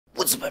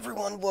What's up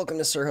everyone, welcome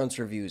to Sir Hunt's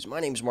Reviews.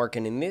 My name's Mark,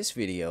 and in this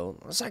video,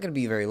 it's not going to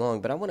be very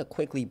long, but I want to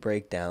quickly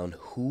break down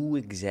who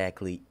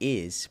exactly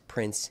is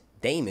Prince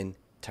Daemon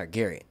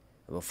Targaryen.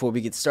 Before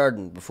we get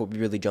started, before we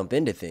really jump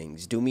into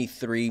things, do me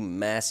three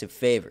massive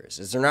favors,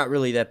 as they're not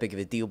really that big of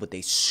a deal, but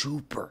they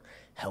super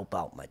help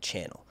out my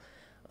channel.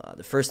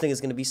 The first thing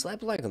is going to be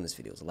slap a like on this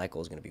video. The like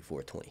goal is going to be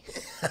 420.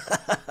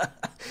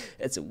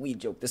 That's a weed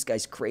joke. This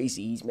guy's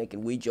crazy. He's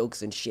making weed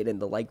jokes and shit in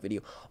the like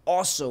video.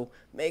 Also,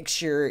 make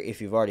sure, if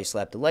you've already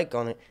slapped a like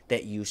on it,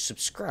 that you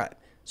subscribe.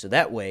 So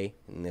that way,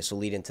 and this will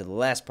lead into the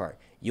last part,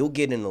 you'll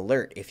get an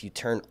alert if you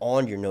turn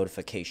on your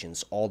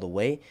notifications all the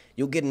way.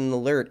 You'll get an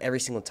alert every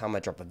single time I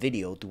drop a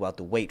video throughout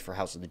the wait for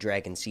House of the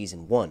Dragon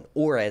Season 1,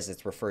 or as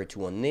it's referred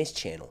to on this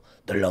channel,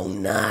 the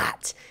Long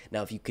Night.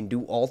 Now, if you can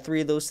do all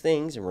three of those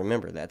things, and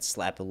remember, that's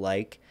slap a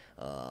like,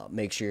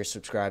 make sure you're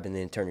subscribed, and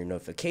then turn your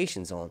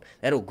notifications on,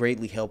 that'll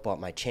greatly help out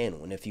my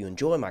channel. And if you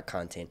enjoy my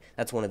content,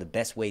 that's one of the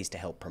best ways to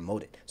help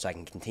promote it, so I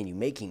can continue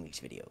making these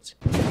videos.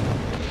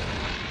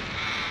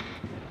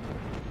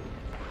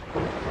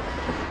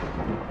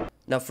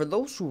 Now, for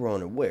those who are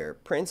unaware,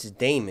 Prince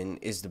Daemon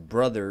is the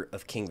brother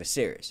of King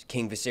Viserys.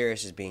 King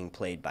Viserys is being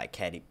played by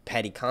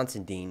Paddy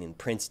Considine, and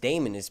Prince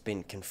Daemon has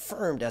been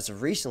confirmed as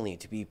of recently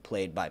to be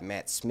played by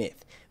Matt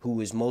Smith,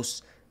 who is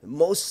most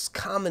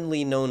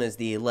commonly known as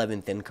the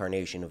 11th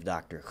incarnation of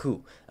Doctor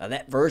Who.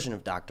 That version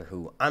of Doctor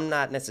Who, I'm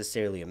not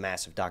necessarily a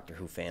massive Doctor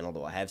Who fan,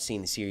 although I have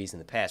seen the series in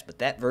the past, but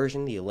that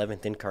version, the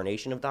 11th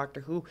incarnation of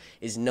Doctor Who,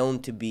 is known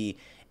to be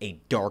a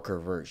darker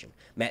version.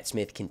 Matt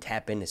Smith can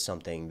tap into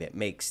something that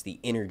makes the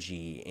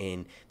energy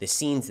and the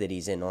scenes that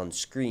he's in on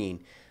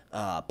screen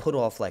put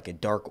off like a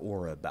dark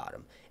aura about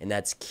him. And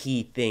that's a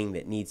key thing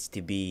that needs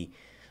to be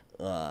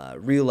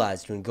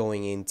realized when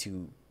going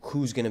into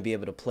who's going to be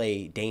able to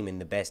play Daemon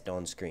the best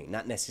on screen.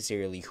 Not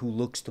necessarily who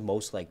looks the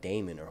most like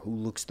Daemon or who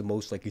looks the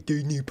most like a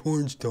Disney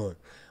porn star,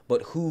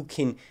 but who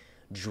can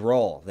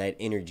draw that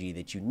energy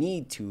that you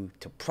need to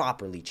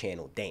properly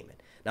channel Daemon.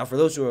 Now, for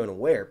those who are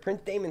unaware, Prince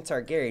Daemon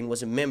Targaryen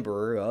was a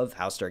member of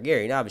House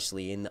Targaryen,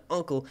 obviously, and the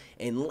uncle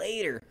and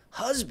later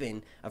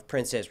husband of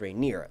Princess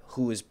Rhaenyra,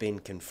 who has been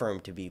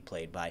confirmed to be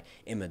played by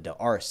Emma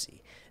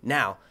D'Arcy.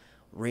 Now,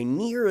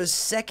 Rhaenyra's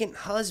second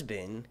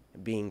husband,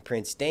 being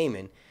Prince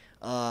Daemon,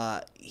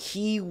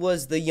 he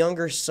was the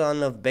younger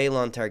son of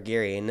Balon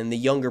Targaryen and the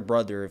younger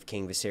brother of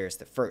King Viserys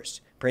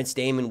I. Prince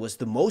Daemon was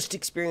the most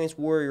experienced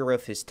warrior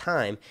of his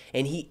time,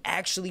 and he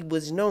actually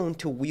was known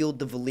to wield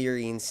the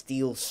Valyrian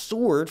steel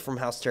sword from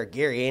House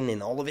Targaryen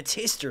in all of its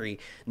history,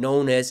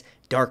 known as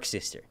Dark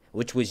Sister,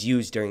 which was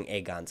used during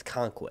Aegon's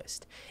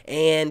conquest.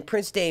 And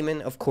Prince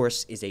Daemon, of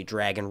course, is a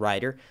dragon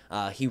rider.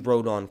 He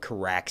rode on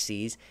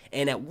Caraxes,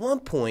 and at one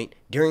point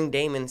during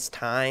Daemon's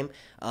time,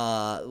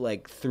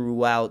 like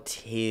throughout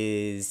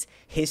his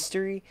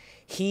history,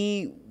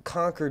 he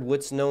conquered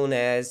what's known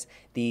as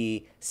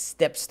the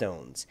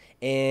Stepstones.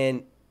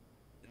 And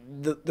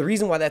the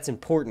reason why that's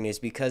important is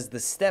because the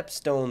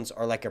Stepstones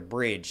are like a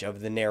bridge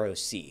of the narrow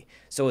sea.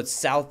 So it's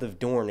south of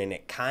Dorne, and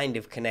it kind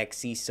of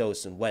connects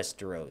Essos and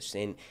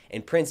Westeros.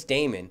 And Prince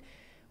Daemon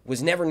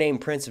was never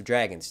named Prince of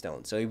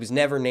Dragonstone, so he was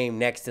never named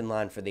next in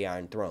line for the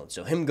Iron Throne.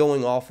 So him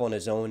going off on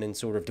his own and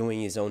sort of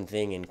doing his own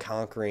thing and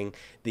conquering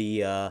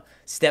the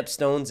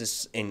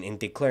Stepstones and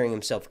declaring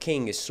himself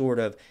king is sort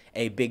of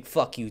a big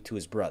fuck you to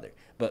his brother.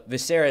 But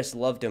Viserys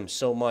loved him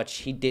so much,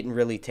 he didn't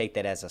really take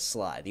that as a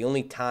slight. The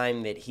only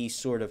time that he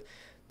sort of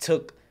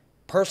took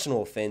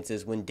personal offense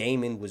is when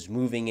Daemon was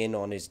moving in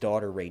on his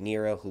daughter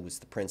Rhaenyra, who was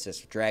the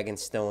Princess of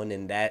Dragonstone,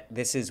 and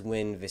this is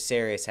when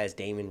Viserys has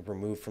Daemon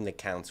removed from the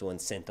council and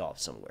sent off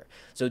somewhere.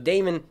 So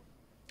Daemon,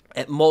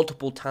 at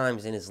multiple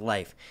times in his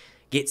life,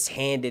 gets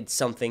handed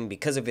something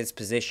because of his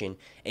position,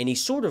 and he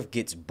sort of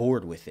gets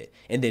bored with it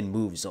and then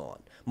moves on.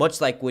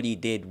 Much like what he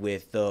did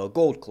with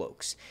Gold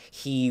Cloaks.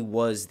 He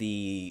was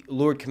the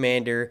Lord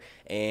Commander,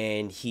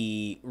 and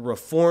he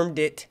reformed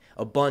it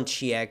a bunch.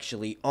 He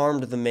actually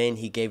armed the men.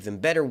 He gave them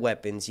better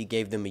weapons. He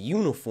gave them a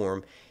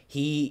uniform.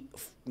 He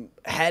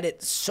had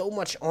it so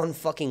much on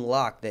fucking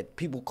lock that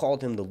people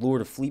called him the Lord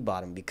of Flea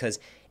Bottom, because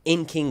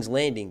in King's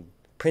Landing,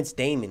 Prince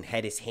Daemon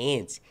had his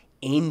hands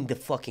in the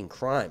fucking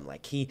crime.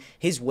 Like,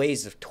 his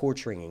ways of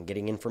torturing and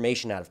getting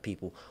information out of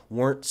people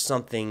weren't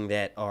something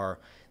that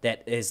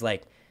is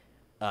like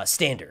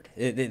standard.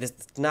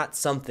 It's not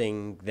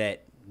something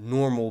that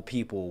normal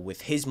people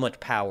with his much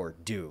power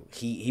do.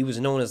 He was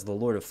known as the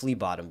Lord of Flea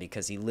Bottom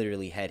because he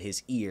literally had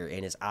his ear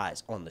and his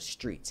eyes on the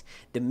streets.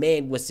 The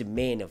man was a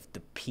man of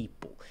the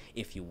people,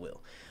 if you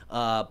will.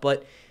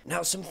 But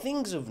now, some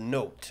things of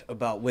note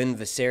about when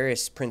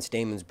Viserys, Prince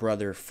Daemon's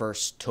brother,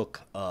 first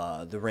took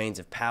the reins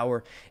of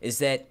power is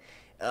that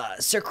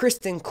Sir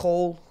Criston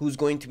Cole, who's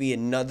going to be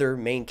another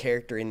main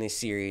character in this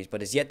series,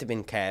 but has yet to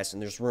been cast,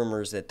 and there's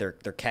rumors that they're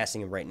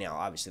casting him right now.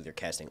 Obviously, they're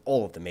casting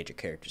all of the major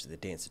characters of the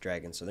Dance of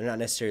Dragons, so they're not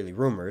necessarily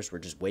rumors. We're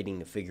just waiting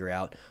to figure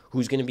out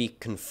who's going to be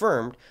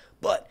confirmed.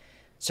 But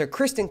Sir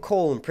Criston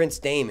Cole and Prince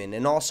Daemon,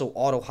 and also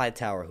Otto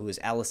Hightower, who is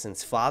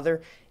Alicent's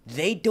father,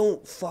 they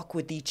don't fuck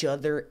with each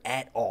other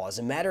at all. As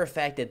a matter of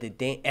fact, at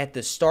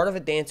the start of A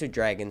Dance with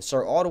Dragons,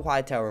 Sir Otto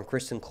Hightower and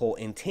Kristen Cole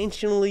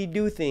intentionally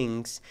do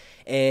things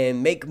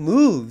and make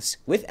moves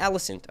with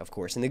Alicent, of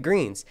course, and the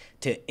Greens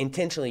to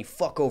intentionally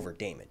fuck over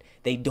Daemon.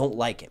 They don't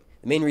like him.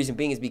 The main reason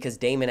being is because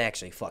Daemon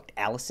actually fucked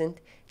Alicent,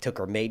 took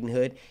her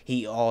maidenhood.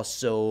 He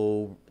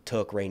also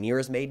took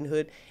Rhaenyra's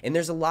maidenhood. And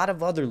there's a lot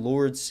of other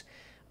lords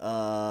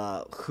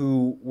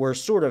who were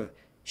sort of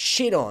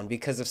shit on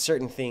because of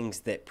certain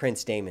things that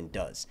Prince Daemon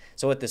does.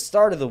 So at the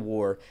start of the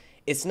war,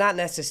 it's not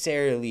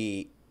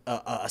necessarily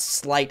a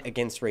slight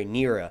against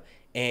Rhaenyra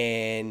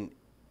and,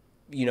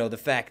 you know, the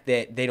fact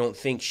that they don't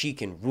think she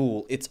can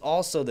rule. It's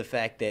also the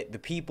fact that the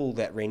people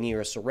that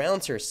Rhaenyra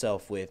surrounds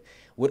herself with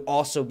would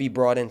also be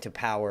brought into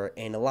power,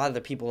 and a lot of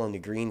the people on the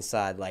green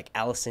side, like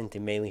Alicent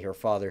and mainly her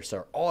father,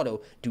 Sir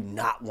Otto, do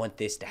not want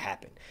this to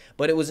happen.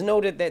 But it was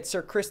noted that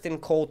Sir Kristen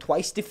Cole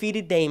twice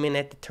defeated Daemon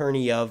at the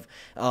tourney of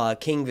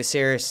King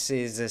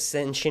Viserys'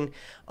 ascension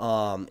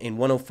in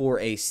 104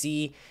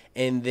 AC,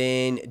 and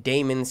then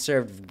Daemon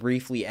served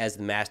briefly as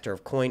the Master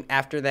of Coin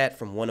after that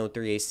from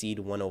 103 AC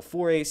to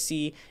 104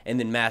 AC, and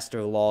then Master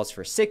of Laws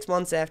for 6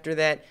 months after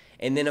that.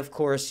 And then, of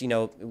course, you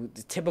know,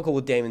 typical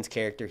with Daemon's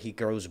character, he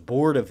grows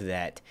bored of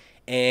that,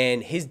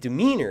 and his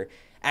demeanor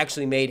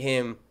actually made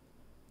him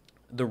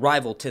the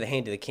rival to the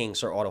Hand of the King,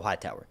 Sir Otto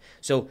Hightower.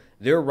 So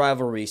their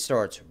rivalry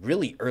starts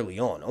really early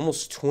on,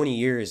 almost 20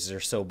 years or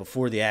so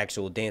before the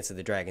actual Dance of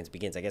the Dragons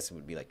begins. I guess it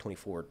would be like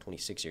 24,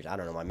 26 years. I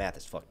don't know. My math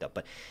is fucked up.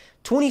 But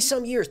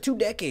 20-some years, 2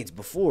 decades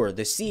before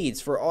the seeds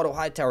for Otto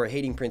Hightower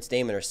hating Prince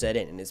Daemon are set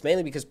in. And it's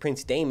mainly because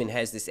Prince Daemon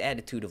has this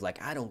attitude of, like,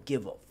 I don't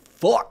give a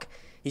fuck.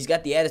 He's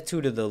got the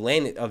attitude of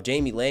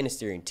Jaime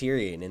Lannister and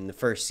Tyrion in the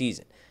first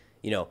season.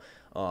 You know,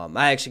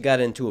 I actually got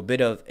into a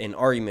bit of an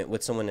argument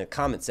with someone in the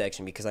comment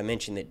section because I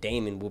mentioned that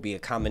Daemon will be a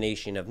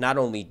combination of not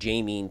only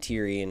Jaime and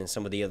Tyrion and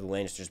some of the other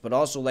Lannisters, but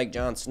also like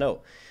Jon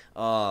Snow.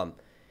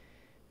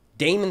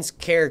 Daemon's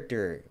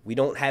character, we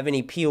don't have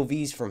any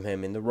POVs from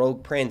him. In the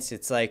Rogue Prince,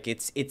 it's like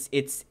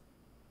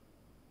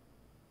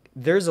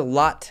there's a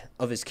lot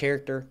of his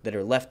character that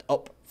are left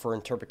up for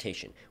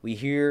interpretation. We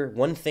hear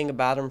one thing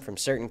about him from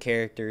certain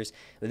characters,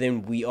 but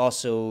then we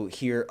also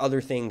hear other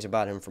things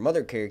about him from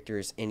other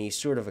characters, and he's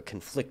sort of a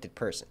conflicted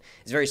person.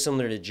 It's very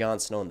similar to Jon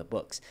Snow in the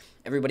books.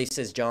 Everybody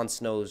says Jon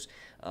Snow's,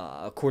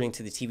 according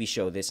to the TV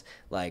show, this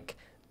like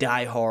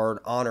die hard,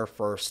 honor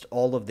first,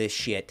 all of this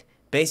shit.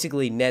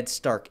 Basically, Ned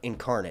Stark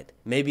incarnate.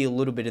 Maybe a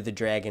little bit of the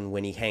dragon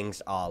when he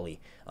hangs Ollie,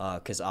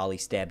 because Ollie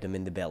stabbed him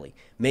in the belly.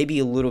 Maybe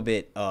a little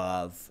bit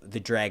of the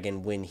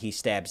dragon when he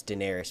stabs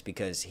Daenerys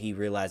because he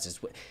realizes...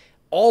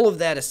 All of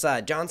that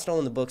aside, Jon Snow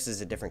in the books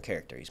is a different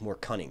character. He's more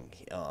cunning.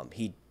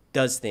 He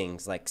does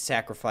things like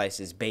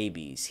sacrifices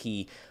babies.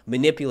 He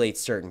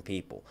manipulates certain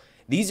people.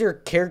 These are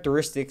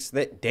characteristics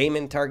that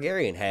Daemon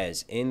Targaryen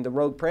has in The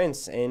Rogue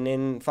Prince and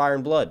in Fire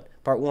and Blood,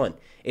 Part 1.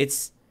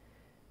 It's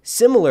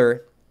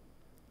similar...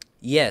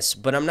 Yes,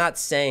 but I'm not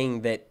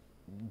saying that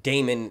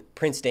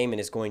Prince Daemon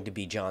is going to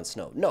be Jon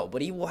Snow. No,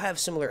 but he will have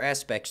similar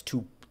aspects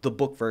to the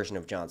book version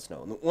of Jon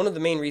Snow. One of the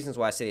main reasons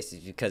why I say this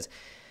is because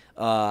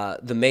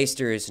the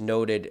Maesters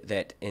noted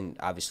that, and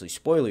obviously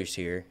spoilers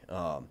here,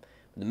 the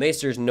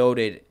Maesters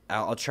noted,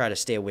 I'll try to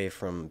stay away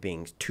from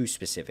being too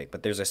specific,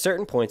 but there's a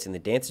certain points in the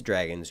Dance of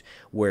Dragons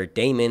where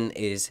Daemon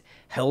is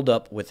held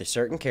up with a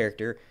certain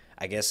character.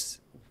 I guess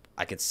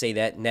I could say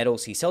that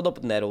Nettles, he's held up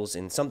with Nettles,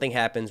 and something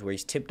happens where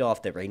he's tipped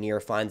off that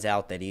Rhaenyra finds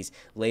out that he's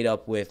laid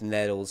up with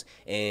Nettles,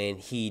 and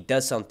he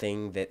does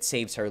something that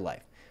saves her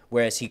life.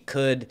 Whereas he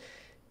could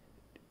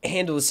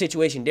handle the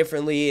situation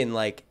differently, and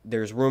like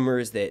there's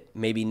rumors that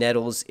maybe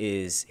Nettles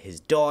is his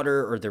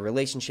daughter, or the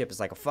relationship is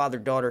like a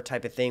father-daughter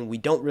type of thing. We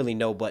don't really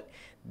know, but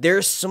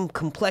there's some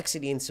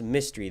complexity and some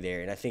mystery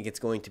there, and I think it's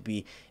going to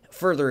be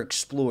further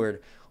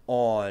explored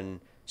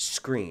on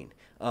screen.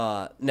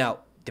 Now,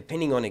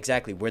 depending on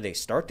exactly where they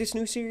start this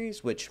new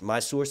series, which my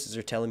sources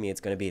are telling me it's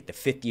going to be at the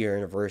 5th year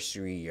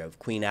anniversary of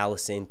Queen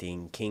Alicent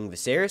and King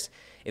Viserys.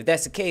 If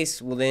that's the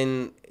case, well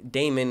then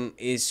Daemon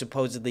is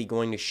supposedly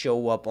going to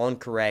show up on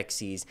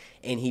Caraxes,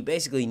 and he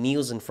basically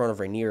kneels in front of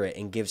Rhaenyra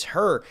and gives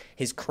her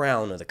his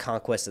crown of the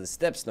conquest of the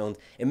Stepstones,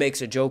 and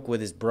makes a joke with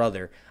his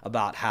brother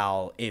about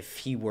how if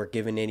he were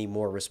given any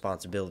more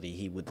responsibility,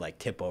 he would like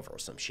tip over or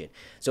some shit.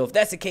 So if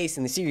that's the case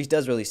and the series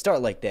does really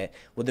start like that,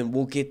 well then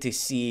we'll get to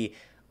see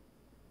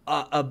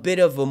a bit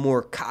of a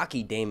more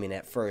cocky Daemon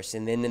at first,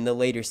 and then in the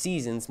later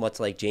seasons, much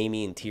like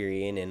Jaime and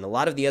Tyrion and a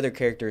lot of the other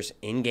characters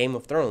in Game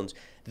of Thrones,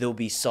 they'll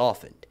be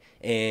softened.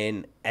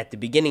 And at the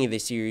beginning of the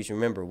series,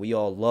 remember, we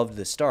all loved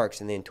the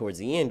Starks, and then towards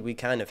the end, we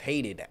kind of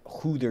hated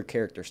who their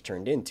characters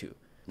turned into.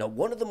 Now,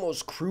 one of the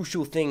most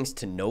crucial things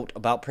to note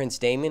about Prince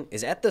Daemon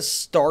is at the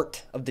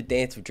start of the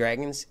Dance of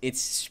Dragons, it's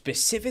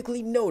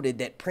specifically noted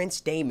that Prince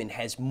Daemon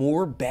has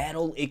more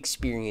battle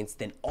experience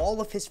than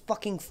all of his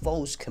fucking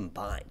foes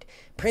combined.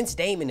 Prince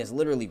Daemon is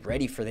literally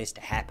ready for this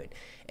to happen.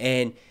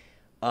 And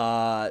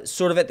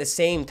sort of at the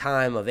same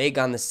time of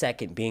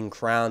Aegon II being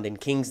crowned in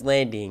King's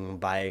Landing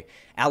by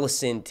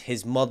Alicent,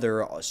 his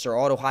mother, Sir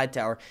Otto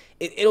Hightower.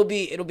 It'll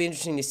be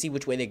interesting to see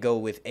which way they go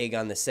with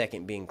Aegon II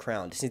being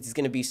crowned. Since he's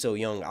going to be so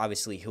young,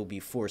 obviously he'll be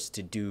forced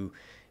to do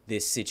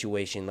this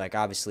situation. Like,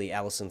 obviously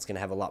Alicent's going to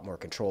have a lot more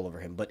control over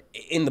him, but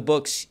in the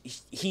books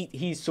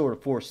he's sort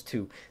of forced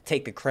to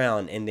take the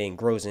crown and then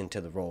grows into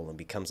the role and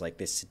becomes like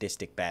this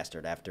sadistic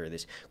bastard after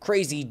this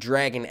crazy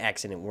dragon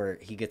accident where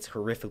he gets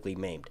horrifically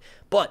maimed.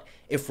 But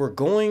if we're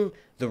going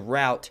the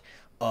route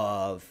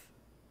of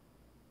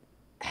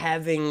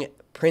having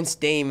Prince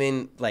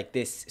Daemon, like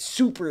this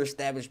super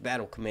established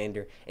battle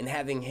commander, and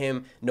having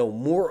him know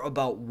more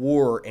about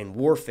war and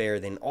warfare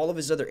than all of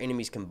his other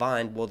enemies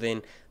combined, well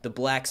then the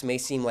Blacks may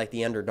seem like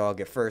the underdog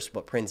at first,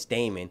 but Prince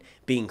Daemon,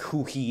 being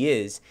who he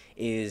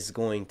is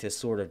going to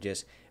sort of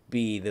just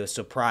be the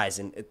surprise.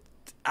 And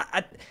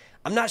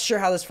I'm not sure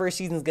how this first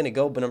season is going to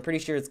go, but I'm pretty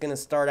sure it's going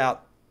to start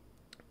out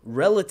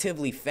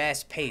relatively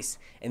fast paced,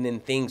 and then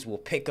things will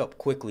pick up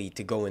quickly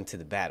to go into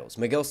the battles.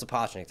 Miguel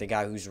Sapochnik, the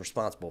guy who's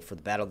responsible for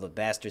the Battle of the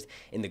Bastards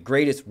and the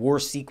greatest war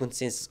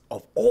sequences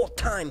of all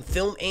time,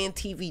 film and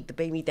TV,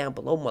 debate me down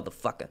below,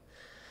 motherfucker.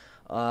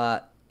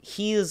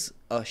 He is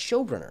a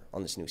showrunner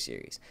on this new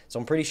series. So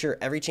I'm pretty sure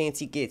every chance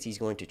he gets, he's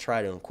going to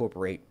try to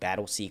incorporate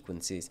battle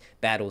sequences,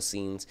 battle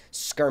scenes,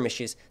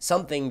 skirmishes,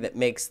 something that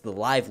makes the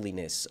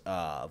liveliness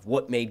of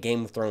what made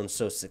Game of Thrones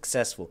so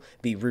successful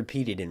be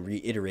repeated and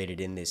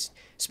reiterated in this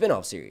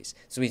spin-off series.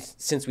 So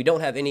since we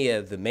don't have any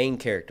of the main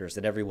characters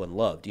that everyone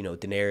loved, you know,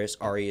 Daenerys,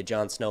 Arya,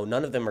 Jon Snow,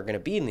 none of them are going to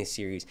be in this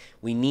series,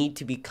 we need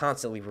to be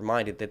constantly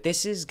reminded that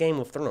this is Game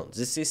of Thrones.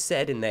 This is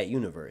set in that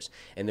universe.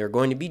 And there are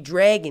going to be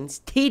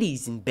dragons,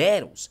 titties, and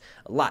battles.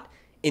 A lot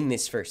in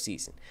this first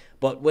season.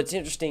 But what's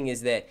interesting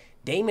is that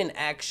Daemon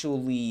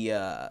actually,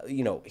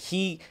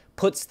 he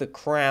puts the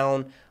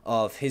crown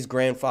of his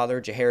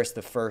grandfather, Jaehaerys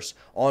I,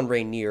 on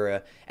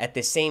Rhaenyra at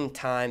the same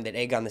time that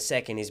Aegon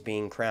II is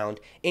being crowned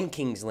in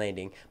King's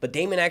Landing. But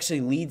Daemon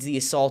actually leads the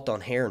assault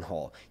on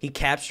Harrenhal. He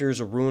captures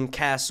a ruined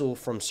castle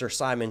from Sir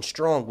Simon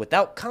Strong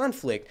without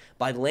conflict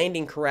by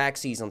landing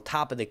Caraxes on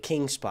top of the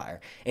Kingspire.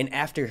 And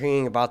after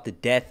hearing about the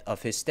death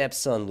of his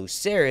stepson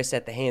Lucerys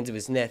at the hands of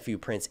his nephew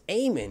Prince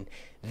Aemon,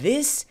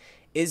 this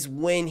is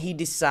when he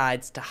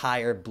decides to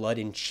hire Blood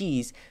and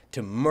Cheese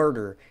to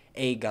murder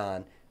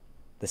Aegon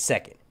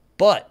II.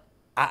 But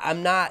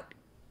I'm not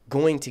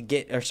going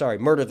to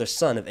murder the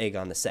son of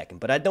Aegon II.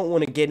 But I don't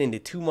want to get into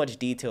too much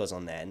details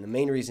on that. And the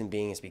main reason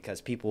being is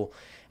because people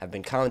have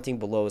been commenting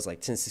below, is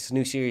like, since this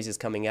new series is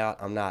coming out,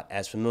 I'm not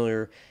as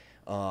familiar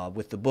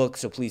with the book,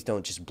 so please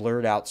don't just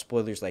blurt out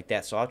spoilers like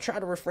that. So I'll try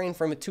to refrain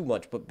from it too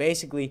much. But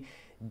basically,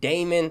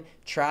 Daemon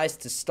tries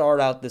to start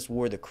out this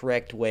war the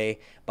correct way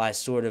by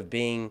sort of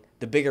being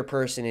the bigger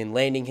person and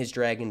landing his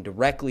dragon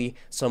directly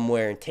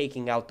somewhere and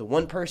taking out the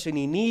one person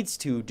he needs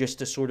to, just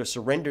to sort of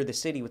surrender the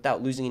city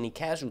without losing any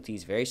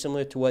casualties. Very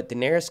similar to what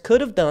Daenerys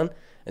could have done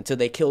until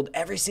they killed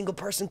every single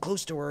person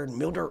close to her and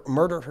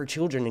murdered her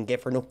children and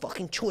gave her no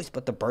fucking choice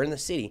but to burn the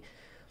city.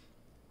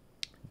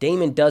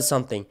 Daemon does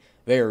something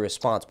very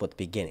responsible at the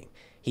beginning.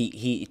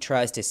 He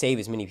tries to save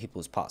as many people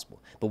as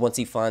possible. But once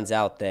he finds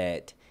out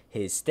that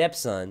his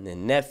stepson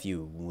and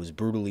nephew was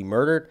brutally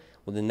murdered,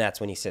 well, then that's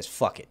when he says,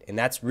 fuck it. And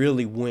that's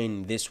really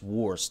when this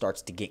war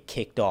starts to get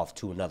kicked off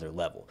to another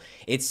level.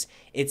 It's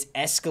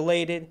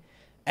escalated.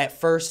 At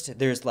first,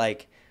 there's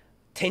like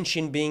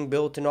tension being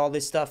built and all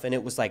this stuff, and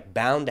it was like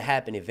bound to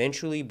happen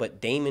eventually,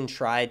 but Daemon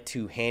tried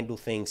to handle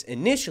things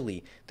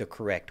initially the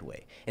correct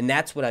way. And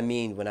that's what I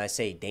mean when I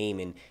say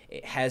Daemon.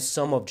 It has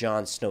some of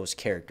Jon Snow's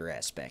character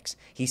aspects.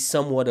 He's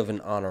somewhat of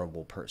an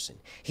honorable person.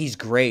 He's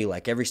gray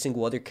like every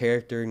single other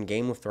character in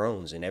Game of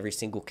Thrones and every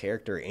single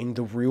character in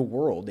the real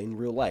world, in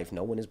real life.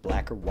 No one is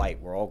black or white.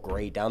 We're all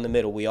gray down the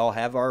middle. We all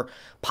have our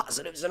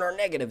positives and our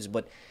negatives,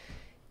 but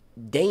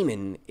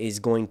Daemon is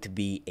going to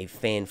be a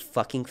fan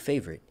fucking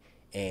favorite.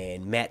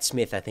 And Matt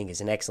Smith, I think,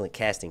 is an excellent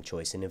casting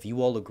choice. And if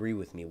you all agree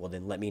with me, well,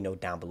 then let me know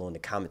down below in the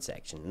comment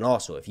section. And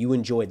also, if you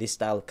enjoy this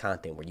style of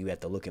content where you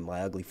have to look at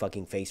my ugly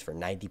fucking face for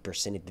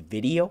 90% of the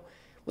video,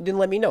 well, then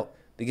let me know.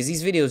 Because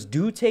these videos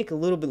do take a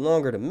little bit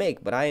longer to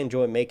make, but I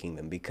enjoy making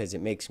them because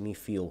it makes me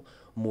feel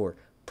more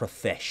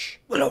profesh.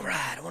 Well,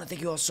 alright, I want to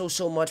thank you all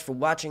so much for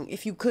watching.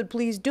 If you could,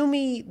 please do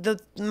me the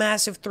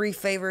massive 3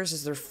 favors,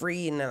 as they're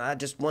free, and I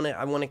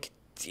want to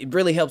it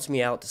really helps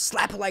me out.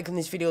 Slap a like on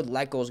this video. The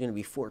like goal is going to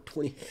be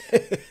 420.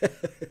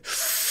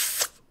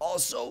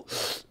 Also,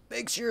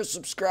 make sure you're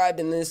subscribed,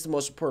 and this is the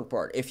most important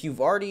part. If you've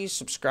already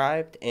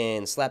subscribed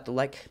and slapped a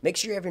like, make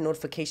sure you have your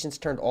notifications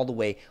turned all the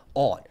way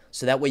on,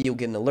 so that way you'll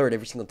get an alert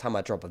every single time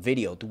I drop a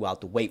video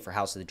throughout the wait for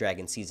House of the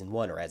Dragon Season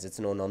 1, or as it's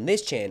known on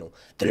this channel,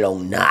 the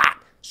Lone Knot.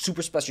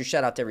 Super special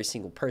shout out to every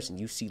single person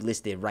you see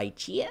listed right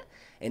here.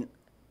 And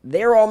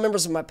they're all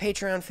members of my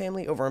Patreon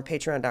family over on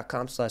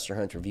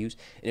patreon.com/SirHuntReviews.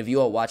 And if you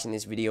all watching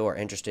this video are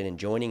interested in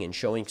joining and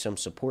showing some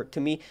support to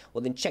me,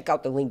 well, then check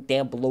out the link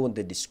down below in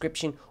the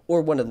description,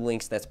 or one of the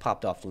links that's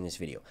popped off in this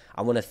video.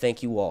 I want to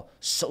thank you all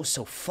so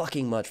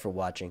fucking much for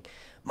watching.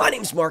 My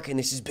name's Mark, and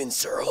this has been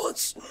Sir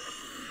Hunts.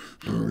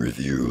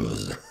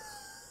 Reviews.